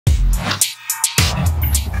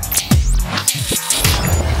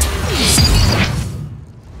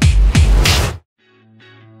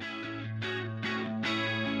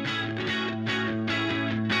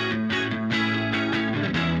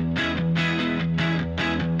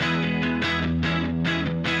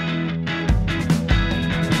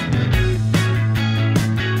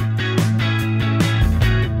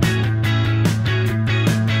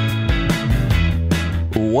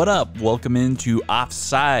What up? Welcome into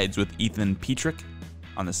Offsides with Ethan and Petrik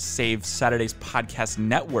on the Save Saturdays Podcast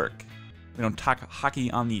Network. We don't talk hockey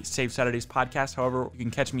on the Save Saturdays podcast. However, you can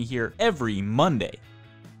catch me here every Monday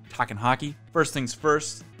talking hockey. First things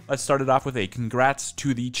first, let's start it off with a congrats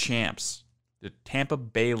to the champs. The Tampa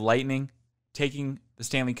Bay Lightning taking the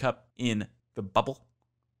Stanley Cup in the bubble,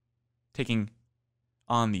 taking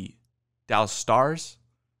on the Dallas Stars.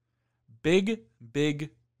 Big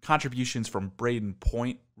contributions from Brayden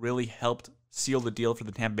Point really helped seal the deal for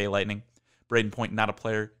the Tampa Bay Lightning. Brayden Point, not a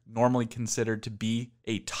player normally considered to be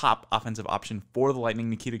a top offensive option for the Lightning.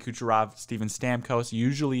 Nikita Kucherov, Steven Stamkos,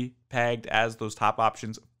 usually pegged as those top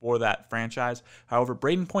options for that franchise. However,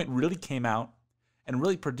 Brayden Point really came out and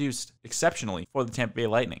really produced exceptionally for the Tampa Bay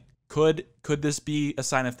Lightning. Could this be a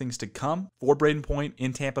sign of things to come for Brayden Point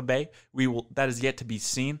in Tampa Bay? That is yet to be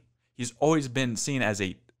seen. He's always been seen as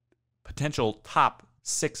a potential top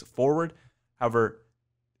 6 forward. However,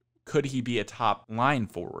 could he be a top line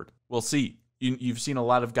forward? We'll see. You've seen a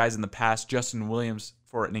lot of guys in the past, Justin Williams,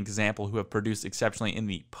 for an example, who have produced exceptionally in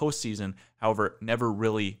the postseason, however, never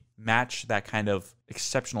really matched that kind of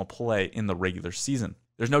exceptional play in the regular season.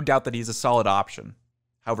 There's no doubt that he's a solid option.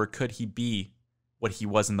 However, could he be what he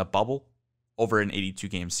was in the bubble over an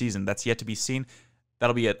 82-game season? That's yet to be seen.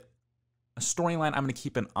 That'll be a storyline I'm going to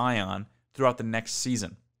keep an eye on throughout the next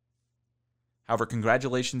season. However,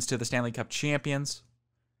 congratulations to the Stanley Cup champions.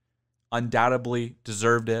 Undoubtedly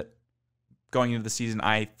deserved it. Going into the season,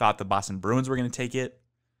 I thought the Boston Bruins were going to take it.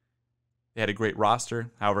 They had a great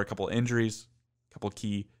roster. However, a couple injuries, a couple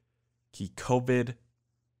key COVID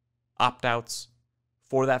opt-outs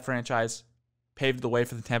for that franchise paved the way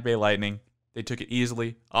for the Tampa Bay Lightning. They took it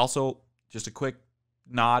easily. Also, just a quick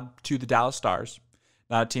nod to the Dallas Stars.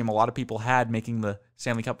 Not a team a lot of people had making the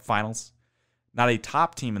Stanley Cup Finals. Not a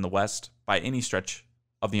top team in the West by any stretch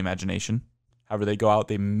of the imagination. However, they go out,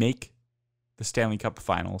 they make the Stanley Cup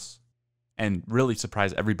Finals and really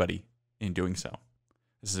surprise everybody in doing so.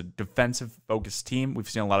 This is a defensive-focused team. We've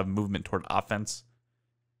seen a lot of movement toward offense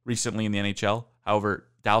recently in the NHL. However,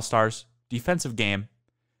 Dallas Stars, defensive game,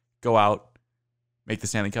 go out, make the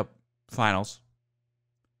Stanley Cup Finals,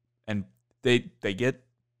 and they get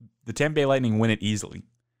the Tampa Bay Lightning win it easily.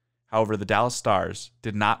 However, the Dallas Stars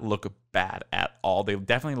did not look bad at all. They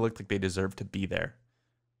definitely looked like they deserved to be there.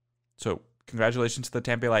 So, congratulations to the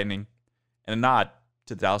Tampa Bay Lightning and a nod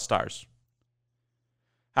to the Dallas Stars.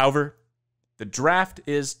 However, the draft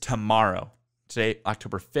is tomorrow. Today,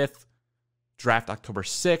 October 5th. Draft October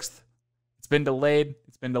 6th. It's been delayed.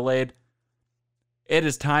 It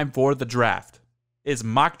is time for the draft. It's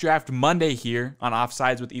Mock Draft Monday here on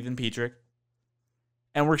Offsides with Ethan Petrik.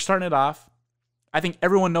 And we're starting it off. I think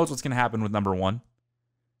everyone knows what's going to happen with number 1.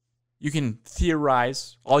 You can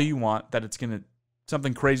theorize all you want that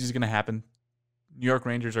something crazy is going to happen. New York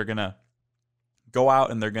Rangers are going to go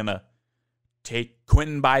out and they're going to take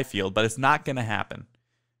Quinton Byfield, but it's not going to happen.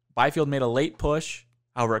 Byfield made a late push.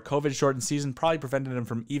 However, a COVID-shortened season probably prevented him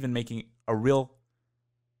from even making a real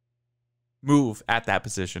move at that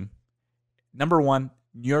position. Number 1,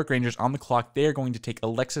 New York Rangers on the clock. They are going to take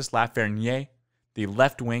Alexis Lafreniere, the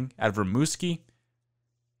left wing out of Rimouski.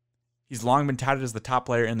 He's long been touted as the top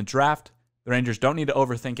player in the draft. The Rangers don't need to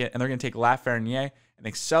overthink it, and they're going to take Lafreniere and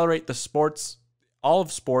accelerate all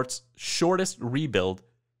of sports' shortest rebuild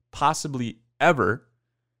possibly ever.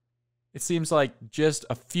 It seems like just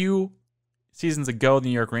a few seasons ago, the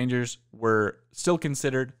New York Rangers were still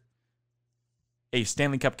considered a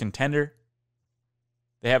Stanley Cup contender.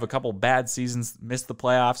 They have a couple bad seasons, missed the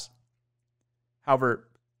playoffs. However,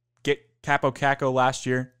 get Capo Caco last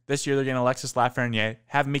year. This year, they're getting Alexis Lafreniere,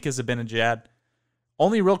 have Mika Zibanejad.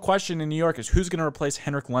 Only real question in New York is who's going to replace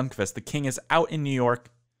Henrik Lundqvist. The King is out in New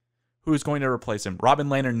York. Who's going to replace him? Robin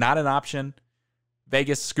Lehner, not an option.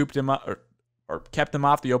 Vegas scooped him up or kept him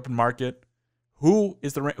off the open market. Who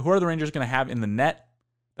are the Rangers going to have in the net?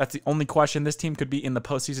 That's the only question. This team could be in the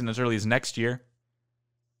postseason as early as next year.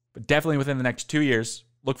 But definitely within the next 2 years,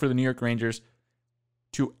 look for the New York Rangers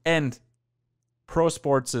to end pro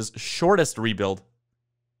sports' shortest rebuild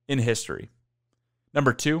in history.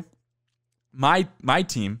 Number 2, my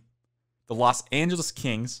team, the Los Angeles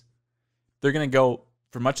Kings, they're going to go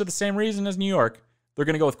for much of the same reason as New York. They're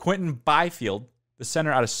going to go with Quinton Byfield, the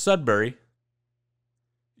center out of Sudbury.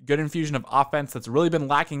 Good infusion of offense that's really been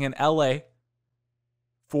lacking in LA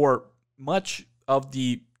for much of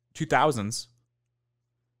the 2000s.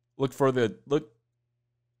 The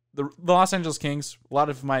Los Angeles Kings, a lot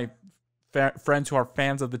of my friends who are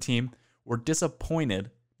fans of the team were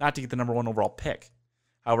disappointed not to get the number 1 overall pick.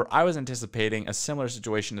 However, I was anticipating a similar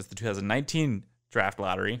situation as the 2019 draft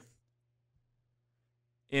lottery,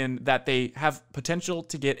 in that they have potential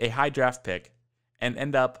to get a high draft pick and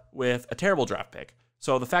end up with a terrible draft pick.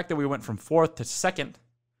 So the fact that we went from 4th to 2nd,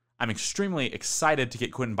 I'm extremely excited to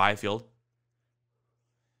get Quinton Byfield.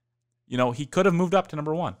 You know, he could have moved up to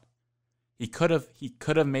number 1. He could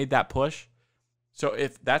have made that push. So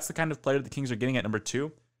if that's the kind of player the Kings are getting at number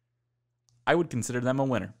 2, I would consider them a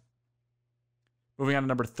winner. Moving on to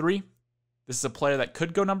number 3, this is a player that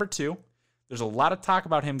could go number 2. There's a lot of talk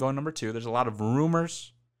about him going number 2. There's a lot of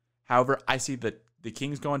rumors. However, I see the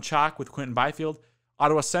Kings going chalk with Quinton Byfield.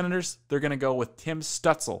 Ottawa Senators, they're going to go with Tim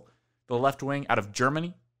Stützle, the left wing out of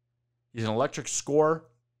Germany. He's an electric scorer.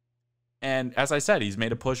 And as I said, he's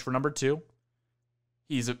made a push for number 2.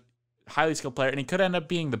 He's a highly skilled player, and he could end up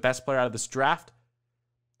being the best player out of this draft.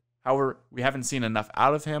 However, we haven't seen enough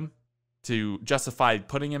out of him to justify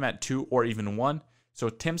putting him at 2 or even 1. So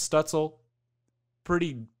Tim Stützle,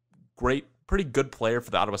 pretty good player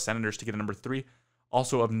for the Ottawa Senators to get a number 3.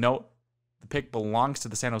 Also of note, the pick belongs to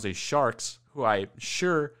the San Jose Sharks, who I'm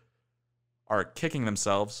sure are kicking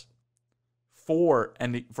themselves for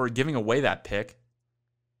giving away that pick.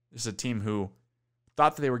 This is a team who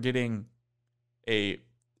thought that they were making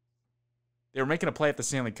a play at the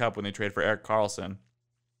Stanley Cup when they traded for Erik Karlsson.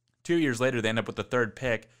 2 years later, they end up with the 3rd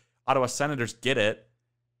pick. Ottawa Senators get it,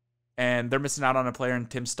 and they're missing out on a player in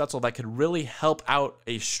Tim Stützle that could really help out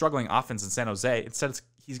a struggling offense in San Jose. Instead,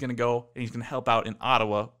 he's going to go and he's going to help out in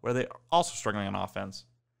Ottawa, where they're also struggling on offense.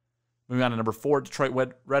 Moving on to number 4,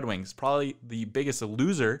 Detroit Red Wings. Probably the biggest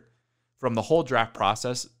loser from the whole draft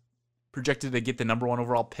process. Projected to get the number 1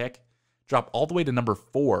 overall pick. Drop all the way to number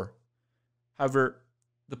 4. However,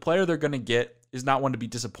 the player they're going to get is not one to be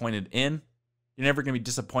disappointed in. You're never going to be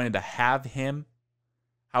disappointed to have him.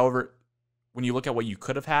 However, when you look at what you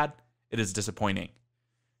could have had, it is disappointing.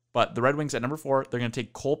 But the Red Wings at number 4, they're going to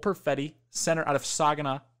take Cole Perfetti, center out of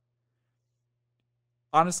Saginaw.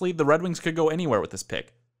 Honestly, the Red Wings could go anywhere with this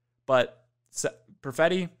pick. But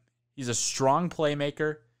Perfetti, he's a strong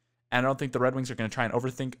playmaker, and I don't think the Red Wings are going to try and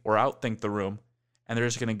overthink or outthink the room. And they're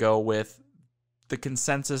just going to go with the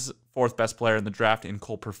consensus 4th best player in the draft in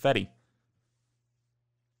Cole Perfetti.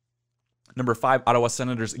 Number 5, Ottawa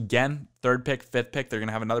Senators again. 3rd pick, 5th pick. They're going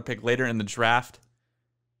to have another pick later in the draft.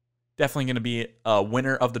 Definitely going to be a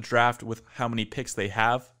winner of the draft with how many picks they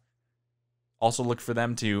have. Also look for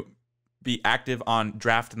them to be active on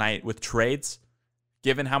draft night with trades,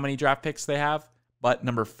 given how many draft picks they have. But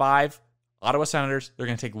number 5, Ottawa Senators, they're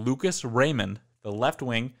going to take Lucas Raymond, the left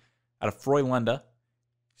wing, out of Frölunda.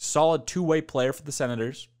 Solid 2-way player for the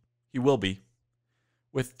Senators. He will be,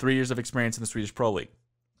 with 3 years of experience in the Swedish Pro League.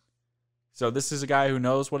 So this is a guy who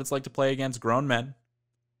knows what it's like to play against grown men.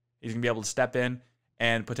 He's going to be able to step in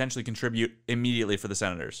and potentially contribute immediately for the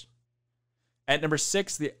Senators. At number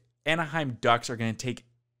 6, the Anaheim Ducks are going to take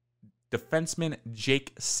defenseman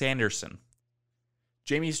Jake Sanderson.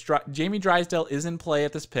 Jamie Drysdale is in play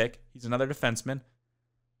at this pick. He's another defenseman,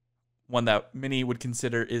 one that many would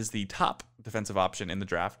consider is the top defensive option in the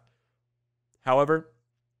draft. However,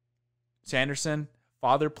 Sanderson,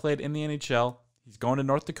 father played in the NHL. He's going to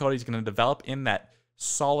North Dakota. He's going to develop in that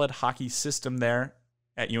solid hockey system there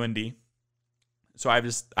at UND. So I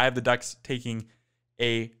have the Ducks taking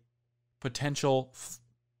a potential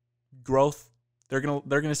growth. They're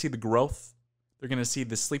gonna see the growth. They're gonna see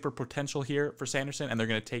the sleeper potential here for Sanderson, and they're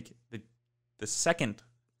gonna take the second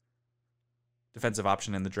defensive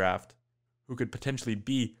option in the draft, who could potentially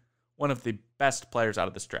be one of the best players out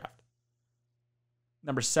of this draft.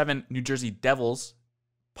 Number 7, New Jersey Devils.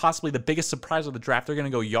 Possibly the biggest surprise of the draft. They're going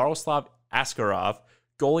to go Yaroslav Askarov,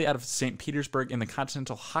 goalie out of St. Petersburg in the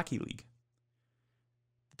Continental Hockey League.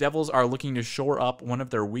 The Devils are looking to shore up one of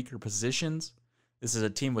their weaker positions. This is a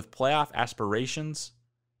team with playoff aspirations.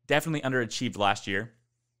 Definitely underachieved last year.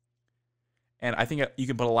 And I think you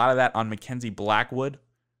can put a lot of that on Mackenzie Blackwood.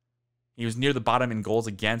 He was near the bottom in goals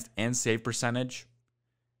against and save percentage.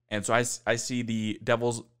 And so I see the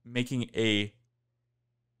Devils making a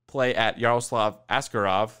play at Yaroslav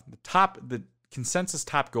Askarov, the consensus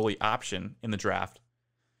top goalie option in the draft,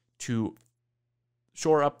 to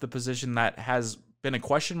shore up the position that has been a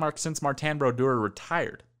question mark since Martin Brodeur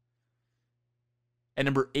retired. At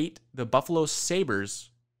number 8, the Buffalo Sabres.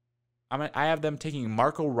 I have them taking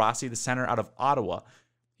Marco Rossi, the center out of Ottawa.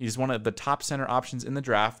 He's one of the top center options in the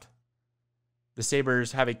draft. The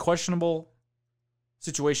Sabres have a questionable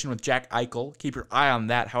situation with Jack Eichel. Keep your eye on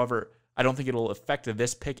that. However, I don't think it will affect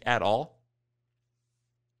this pick at all.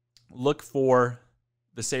 Look for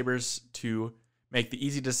the Sabres to make the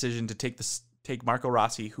easy decision to take Marco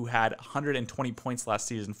Rossi, who had 120 points last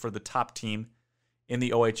season for the top team in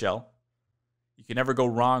the OHL. You can never go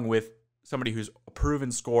wrong with somebody who's a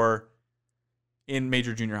proven scorer in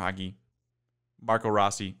Major Junior Hockey. Marco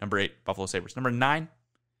Rossi, number 8, Buffalo Sabres. Number 9,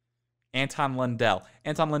 Anton Lundell.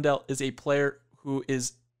 Anton Lundell is a player who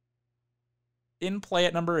is in play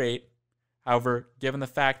at number 8. However, given the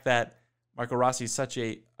fact that Marco Rossi is such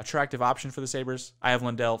a attractive option for the Sabres, I have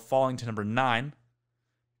Lundell falling to number 9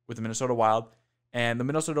 with the Minnesota Wild. And the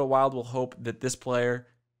Minnesota Wild will hope that this player,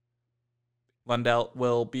 Lundell,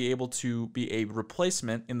 will be able to be a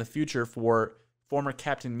replacement in the future for former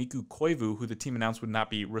captain Mikko Koivu, who the team announced would not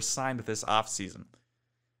be re-signed this offseason.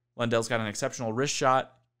 Lundell's got an exceptional wrist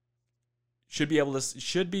shot. Should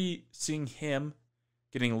be seeing him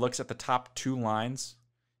getting looks at the top 2 lines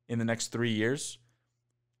in the next 3 years.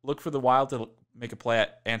 Look for the Wild to make a play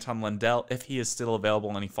at Anton Lundell if he is still available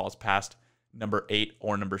and he falls past number 8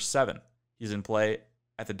 or number 7. He's in play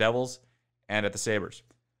at the Devils and at the Sabres.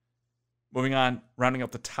 Moving on, rounding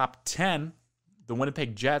up the top 10, the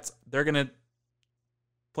Winnipeg Jets, they're going to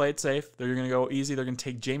play it safe. They're going to go easy. They're going to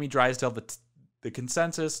take Jamie Drysdale, the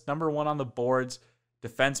consensus number 1 on the boards,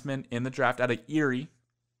 defenseman in the draft out of Erie.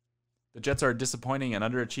 The Jets are a disappointing and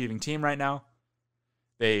underachieving team right now.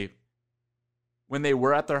 When they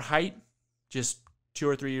were at their height just 2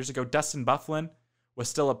 or 3 years ago, Dustin Byfuglien was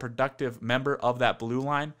still a productive member of that blue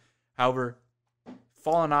line. However,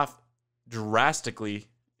 fallen off drastically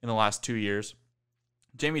in the last 2 years.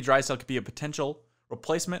 Jamie Drysdale could be a potential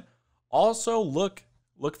replacement. Also, look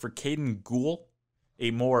for Caden Gould,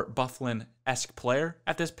 a more Byfuglien-esque player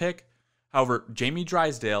at this pick. However, Jamie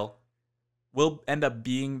Drysdale will end up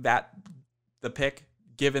being the pick,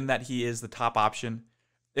 given that he is the top option.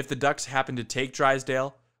 If the Ducks happen to take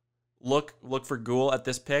Drysdale, look for Gould at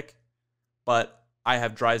this pick. But I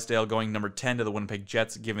have Drysdale going number 10 to the Winnipeg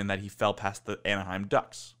Jets, given that he fell past the Anaheim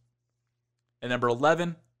Ducks. At number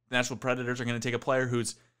 11, the Nashville Predators are going to take a player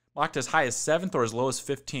who's mocked as high as 7th or as low as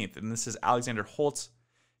 15th, and this is Alexander Holtz.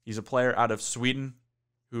 He's a player out of Sweden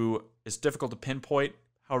who is difficult to pinpoint.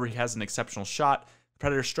 However, he has an exceptional shot. The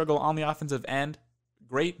Predators struggle on the offensive end.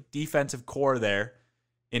 Great defensive core there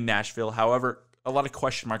in Nashville. However, a lot of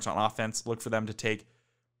question marks on offense. Look for them to take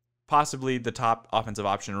possibly the top offensive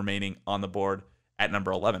option remaining on the board at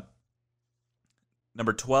number 11.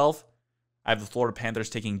 Number 12, I have the Florida Panthers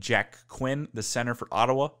taking Jack Quinn, the center for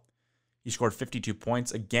Ottawa. He scored 52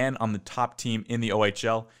 points, again on the top team in the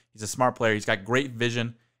OHL. He's a smart player. He's got great vision,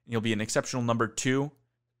 and he'll be an exceptional number 2.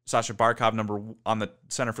 Sasha Barkov on the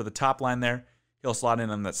center for the top line there. He'll slot in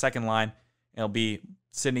on that second line. It'll be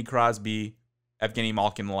Sidney Crosby, Evgeny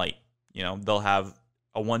Malkin light. They'll have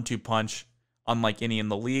a 1-2 punch unlike any in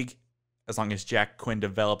the league, as long as Jack Quinn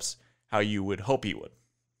develops how you would hope he would.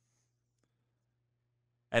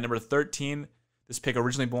 At number 13, this pick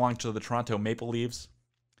originally belonged to the Toronto Maple Leafs,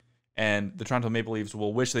 and the Toronto Maple Leafs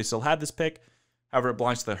will wish they still had this pick. However, it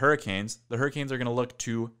belongs to the Hurricanes. The Hurricanes are going to look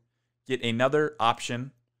to get another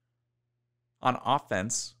option on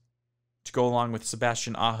offense to go along with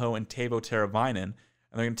Sebastian Aho and Teuvo Teravainen, and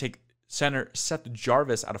they're going to take center Seth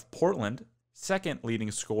Jarvis out of Portland, second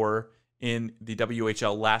leading scorer in the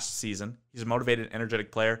WHL last season. He's a motivated,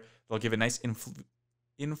 energetic player. They'll give a nice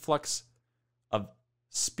influx of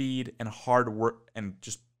speed and hard work and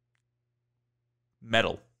just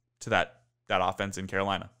metal to that offense in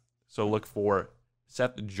Carolina. So look for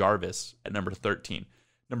Seth Jarvis at number 13.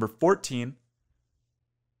 Number 14,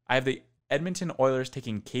 I have the Edmonton Oilers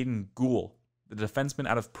taking Caden Gould, the defenseman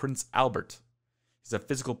out of Prince Albert. He's a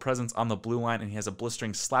physical presence on the blue line, and he has a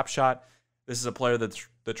blistering slap shot. This is a player that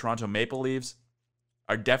the Toronto Maple Leafs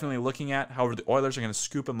are definitely looking at. However, the Oilers are going to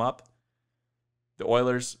scoop him up. The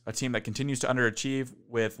Oilers, a team that continues to underachieve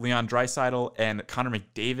with Leon Draisaitl and Connor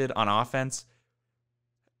McDavid on offense.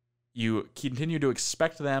 You continue to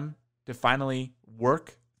expect them to finally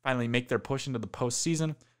make their push into the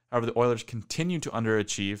postseason. However, the Oilers continue to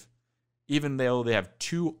underachieve, even though they have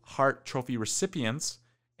 2 Hart Trophy recipients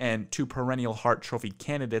and 2 perennial Hart Trophy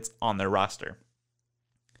candidates on their roster.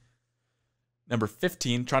 Number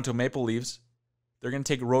 15, Toronto Maple Leafs. They're going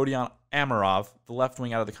to take Rodion Amarov, the left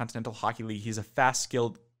wing out of the Continental Hockey League. He's a fast,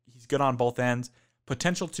 skilled, he's good on both ends.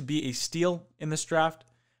 Potential to be a steal in this draft.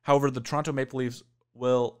 However, the Toronto Maple Leafs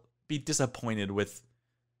will be disappointed with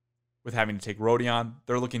having to take Rodion.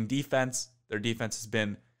 They're looking defense. Their defense has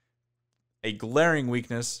been a glaring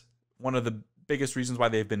weakness. One of the biggest reasons why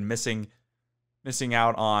they've been missing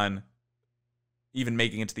out on even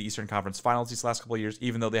making it to the Eastern Conference Finals these last couple of years,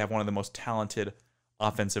 even though they have one of the most talented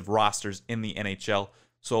offensive rosters in the NHL.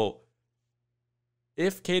 So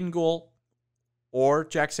if Caden Gould or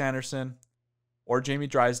Jack Sanderson or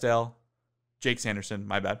Jake Sanderson,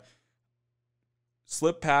 my bad,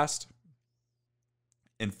 slip past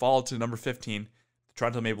and fall to number 15, the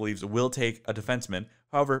Toronto Maple Leafs will take a defenseman.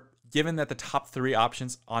 However, given that the top 3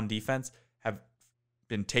 options on defense have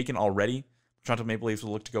been taken already, the Toronto Maple Leafs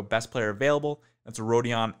will look to go best player available. That's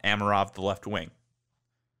Rodion Amirov, the left wing.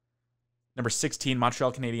 Number 16,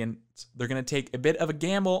 Montreal Canadiens. They're going to take a bit of a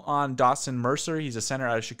gamble on Dawson Mercer. He's a center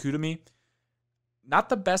out of Chicoutimi. Not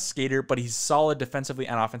the best skater, but he's solid defensively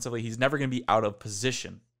and offensively. He's never going to be out of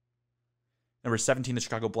position. Number 17, the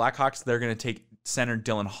Chicago Blackhawks. They're going to take center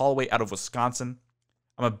Dylan Holloway out of Wisconsin.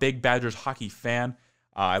 I'm a big Badgers hockey fan.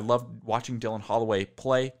 I love watching Dylan Holloway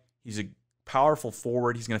play. He's a powerful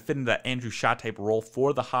forward. He's going to fit into that Andrew Shaw type role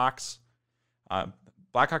for the Hawks.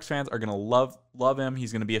 Blackhawks fans are going to love him.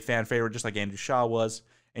 He's going to be a fan favorite just like Andrew Shaw was,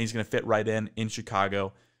 and he's going to fit right in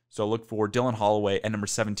Chicago. So look for Dylan Holloway at number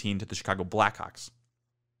 17 to the Chicago Blackhawks.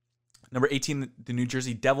 Number 18, the New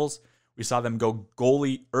Jersey Devils. We saw them go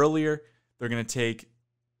goalie earlier. They're going to take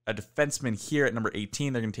a defenseman here at number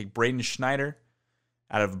 18. They're going to take Braden Schneider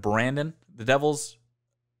out of Brandon. The Devils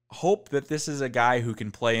hope that this is a guy who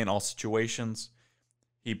can play in all situations.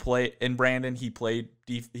 He played in Brandon. He played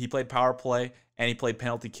power play and he played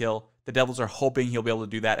penalty kill. The Devils are hoping he'll be able to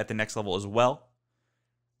do that at the next level as well.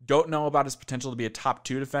 Don't know about his potential to be a top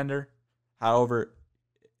 2 defender. However,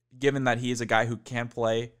 given that he is a guy who can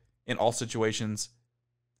play in all situations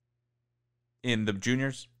in the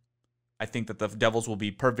juniors, I think that the Devils will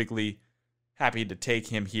be perfectly happy to take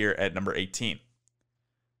him here at number 18.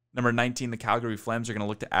 Number 19, the Calgary Flames are going to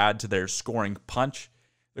look to add to their scoring punch.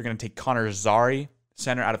 They're going to take Connor Zary,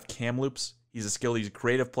 center out of Kamloops. He's a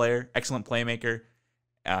creative player, excellent playmaker.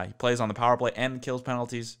 He plays on the power play and kills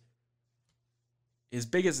penalties. His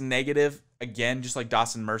biggest negative, again, just like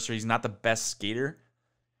Dawson Mercer, he's not the best skater.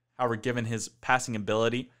 However, given his passing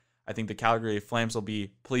ability, I think the Calgary Flames will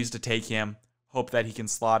be pleased to take him. Hope that he can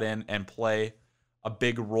slot in and play a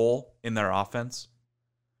big role in their offense.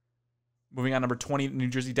 Moving on, number 20, New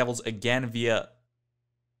Jersey Devils again via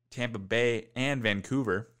Tampa Bay and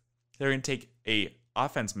Vancouver. They're going to take a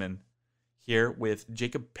offenseman here with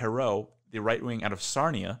Jacob Perreault, the right wing out of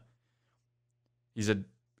Sarnia. He's a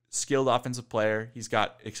skilled offensive player. He's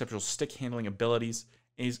got exceptional stick handling abilities,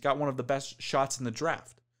 and he's got one of the best shots in the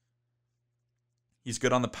draft. He's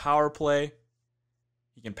good on the power play.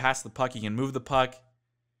 He can pass the puck. He can move the puck.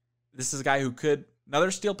 This is a guy who could,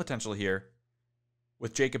 another steal potential here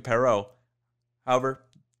with Jacob Perreault. However,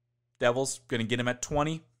 Devils going to get him at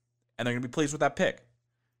 20, and they're going to be pleased with that pick.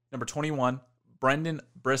 Number 21, Brendan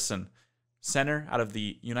Brisson, center out of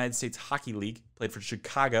the United States Hockey League, played for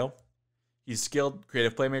Chicago. He's skilled,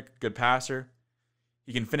 creative playmaker, good passer.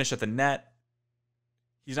 He can finish at the net.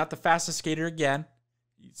 He's not the fastest skater again.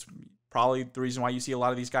 He's probably the reason why you see a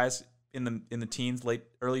lot of these guys in the teens,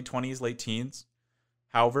 early 20s, late teens.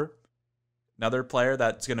 However, another player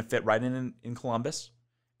that's going to fit right in Columbus,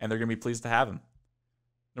 and they're going to be pleased to have him.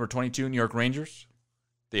 Number 22, New York Rangers.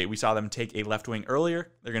 We saw them take a left wing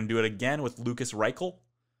earlier. They're going to do it again with Lucas Reichel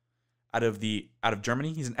out of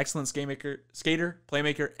Germany. He's an excellent skater,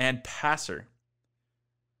 playmaker, and passer.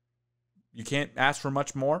 You can't ask for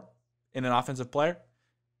much more in an offensive player.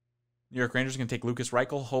 New York Rangers are going to take Lucas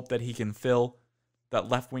Reichel, hope that he can fill that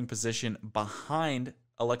left wing position behind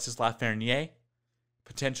Alexis Lafreniere,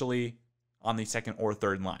 potentially on the second or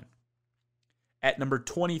third line. At number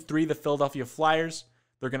 23, the Philadelphia Flyers,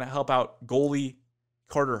 they're going to help out goalie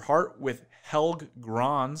Carter Hart with Helge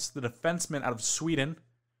Grans, the defenseman out of Sweden.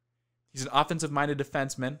 He's an offensive-minded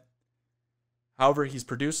defenseman. However, he's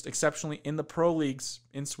produced exceptionally in the pro leagues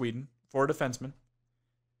in Sweden for a defenseman.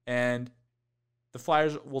 And the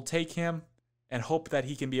Flyers will take him and hope that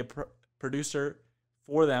he can be a producer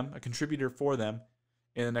for them, a contributor for them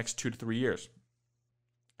in the next 2 to 3 years.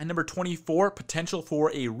 And number 24, potential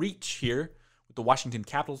for a reach here with the Washington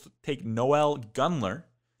Capitals. Take Noel Gunler,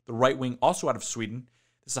 the right wing, also out of Sweden.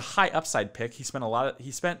 This is a high upside pick. He spent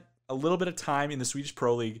a little bit of time in the Swedish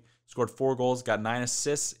Pro League, scored 4 goals, got 9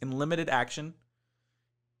 assists in limited action.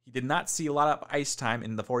 He did not see a lot of ice time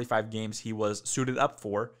in the 45 games he was suited up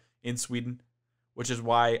for in Sweden, which is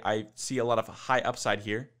why I see a lot of high upside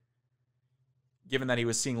here. Given that he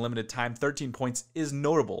was seeing limited time, 13 points is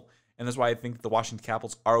notable, and that's why I think the Washington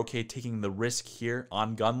Capitals are okay taking the risk here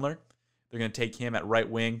on Gunler. They're going to take him at right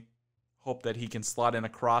wing, hope that he can slot in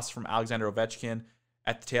across from Alexander Ovechkin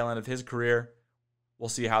at the tail end of his career. We'll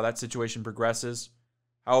see how that situation progresses.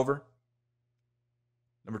 However,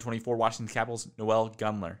 number 24, Washington Capitals, Noel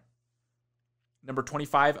Gunler. Number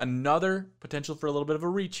 25, another potential for a little bit of a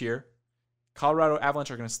reach here. Colorado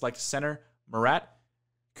Avalanche are going to select center Marat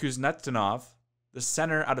Kuznetsov, the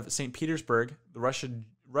center out of St. Petersburg, the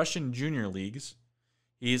Russian junior leagues.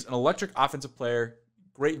 He's an electric offensive player,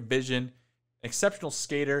 great vision, exceptional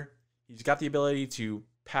skater. He's got the ability to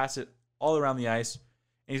pass it all around the ice,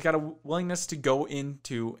 and he's got a willingness to go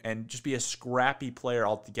into and just be a scrappy player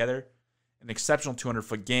altogether. An exceptional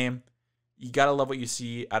 200-foot game. You got to love what you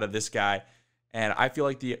see out of this guy. And I feel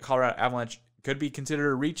like the Colorado Avalanche could be considered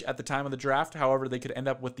a reach at the time of the draft. However, they could end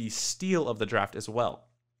up with the steal of the draft as well.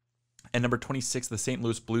 At number 26, the St.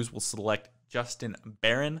 Louis Blues will select Justin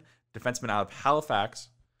Barron, defenseman out of Halifax.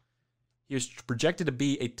 He was projected to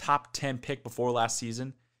be a top 10 pick before last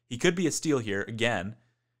season. He could be a steal here again.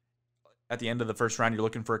 At the end of the first round, you're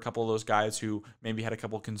looking for a couple of those guys who maybe had a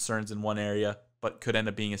couple of concerns in one area, but could end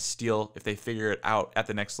up being a steal if they figure it out at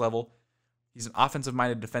the next level. He's an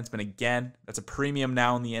offensive-minded defenseman again. That's a premium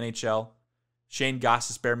now in the NHL. Shane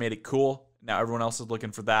Gostisbehere made it cool. Now everyone else is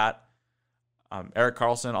looking for that. Erik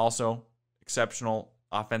Karlsson, also exceptional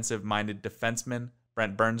offensive-minded defenseman.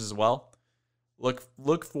 Brent Burns as well.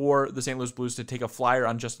 Look for the St. Louis Blues to take a flyer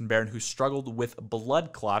on Justin Barron, who struggled with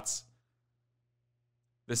blood clots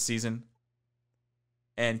this season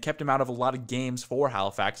and kept him out of a lot of games for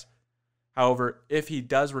Halifax. However, if he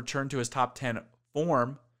does return to his top 10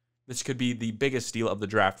 form, this could be the biggest steal of the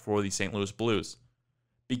draft for the St. Louis Blues.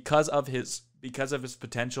 Because of his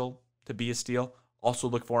potential to be a steal, also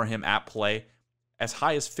look for him at play as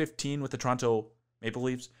high as 15 with the Toronto Maple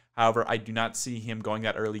Leafs. However, I do not see him going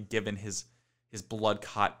that early given his blood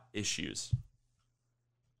clot issues.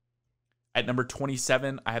 At number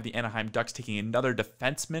 27, I have the Anaheim Ducks taking another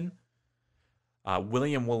defenseman,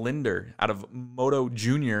 William Wallinder out of Modo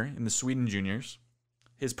Junior in the Sweden Juniors.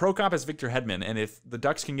 His pro comp is Victor Hedman, and if the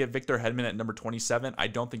Ducks can get Victor Hedman at number 27, I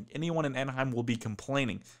don't think anyone in Anaheim will be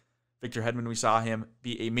complaining. Victor Hedman, we saw him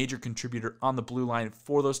be a major contributor on the blue line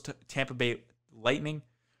for those Tampa Bay Lightning.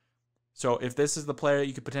 So if this is the player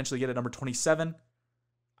you could potentially get at number 27,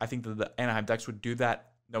 I think that the Anaheim Ducks would do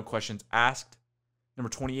that, no questions asked. Number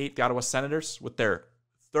 28, the Ottawa Senators, with their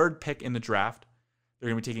third pick in the draft. They're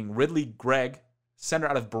going to be taking Ridley Gregg, center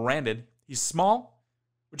out of Brandon. He's small,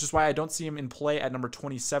 which is why I don't see him in play at number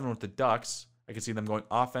 27 with the Ducks. I can see them going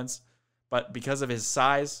offense. But because of his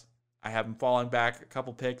size, I have him falling back a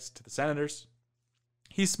couple picks to the Senators.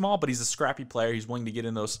 He's small, but he's a scrappy player. He's willing to get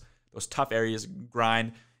in those tough areas,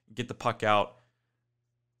 grind, get the puck out.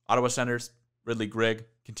 Ottawa Senators, Ridley Gregg,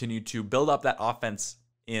 continue to build up that offense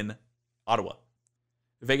in Ottawa.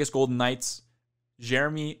 The Vegas Golden Knights,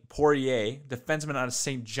 Jeremy Poirier, defenseman out of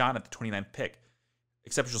St. John at the 29th pick.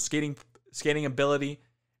 Exceptional skating ability,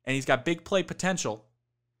 and he's got big play potential.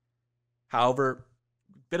 However,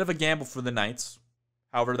 bit of a gamble for the Knights.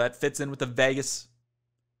 However, that fits in with the Vegas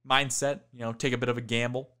mindset. Take a bit of a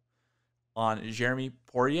gamble on Jeremy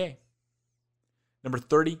Poirier. Number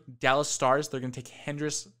 30, Dallas Stars. They're going to take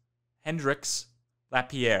Hendrix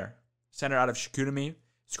Lapierre, center out of Chicoutimi.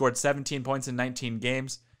 Scored 17 points in 19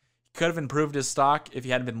 games. He could have improved his stock if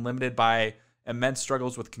he hadn't been limited by immense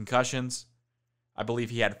struggles with concussions. I believe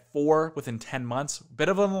he had 4 within 10 months. Bit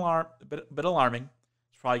alarming.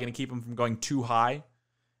 It's probably going to keep him from going too high.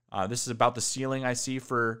 This is about the ceiling I see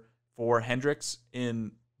for Hendrix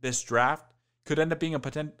in this draft. Could end up being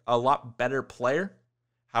a lot better player.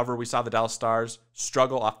 However, we saw the Dallas Stars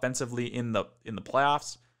struggle offensively in the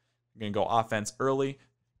playoffs. I'm going to go offense early.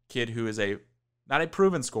 Kid who is not a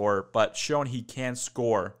proven scorer, but shown he can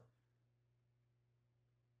score.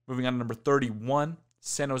 Moving on to number 31,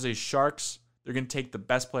 San Jose Sharks. They're going to take the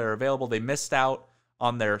best player available. They missed out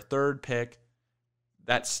on their third pick.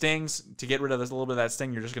 That stings. To get rid of a little bit of that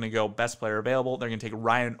sting, you're just going to go best player available. They're going to take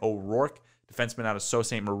Ryan O'Rourke, defenseman out of Sault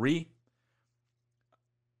Ste. Marie.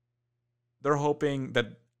 They're hoping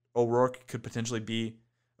that O'Rourke could potentially be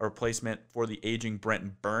a replacement for the aging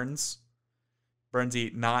Brent Burns.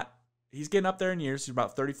 He's getting up there in years. He's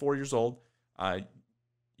about 34 years old.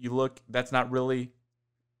 That's not really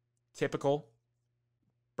typical.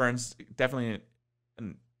 Burns definitely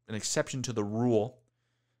an exception to the rule.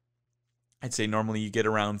 I'd say normally you get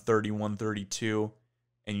around 31, 32,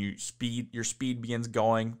 and your speed begins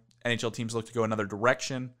going. NHL teams look to go another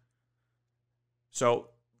direction. So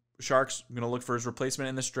Sharks are going to look for his replacement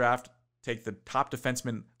in this draft. Take the top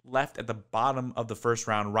defenseman left at the bottom of the first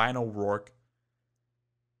round, Ryan O'Rourke.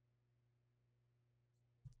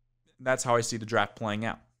 That's how I see the draft playing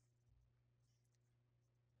out.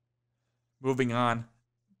 Moving on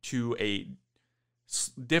to a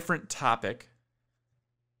different topic.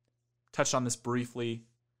 Touched on this briefly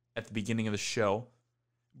at the beginning of the show.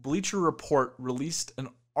 Bleacher Report released an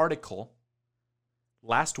article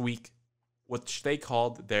last week, which they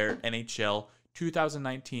called their NHL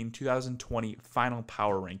 2019-2020 Final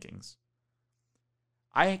Power Rankings.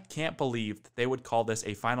 I can't believe that they would call this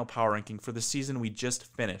a Final Power Ranking for the season we just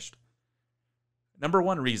finished. Number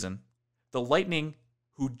one reason, the Lightning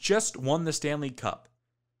who just won the Stanley Cup,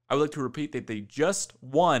 I would like to repeat that they just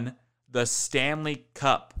won the Stanley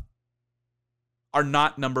Cup, are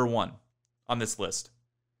not number one on this list.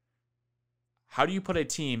 How do you put a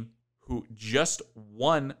team who just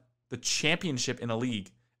won the championship in a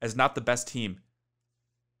league as not the best team?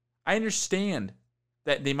 I understand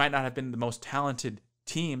that they might not have been the most talented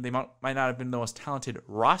team. They might not have been the most talented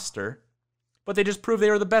roster, but they just proved they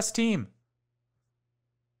were the best team.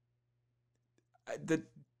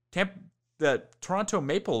 The Toronto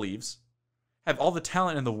Maple Leafs have all the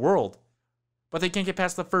talent in the world, but they can't get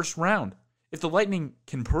past the first round. If the Lightning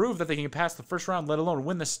can prove that they can get past the first round, let alone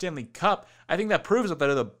win the Stanley Cup, I think that proves that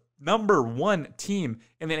they're the number one team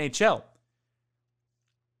in the NHL.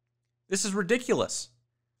 This is ridiculous.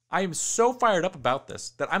 I am so fired up about this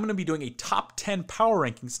that I'm going to be doing a top 10 power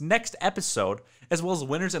rankings next episode, as well as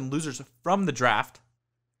winners and losers from the draft.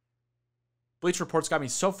 Bleacher Report's got me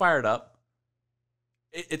so fired up.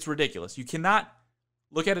 It's ridiculous. You cannot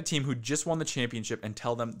look at a team who just won the championship and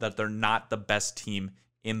tell them that they're not the best team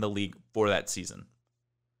in the league for that season.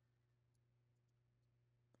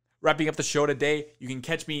 Wrapping up the show today, you can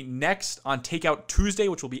catch me next on Takeout Tuesday,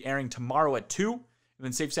 which will be airing tomorrow at 2. And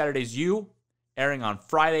then Save Saturdays U, airing on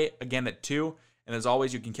Friday, again at 2. And as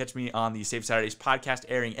always, you can catch me on the Save Saturdays podcast,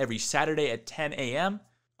 airing every Saturday at 10 a.m.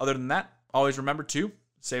 Other than that, always remember to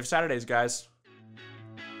save Saturdays, guys.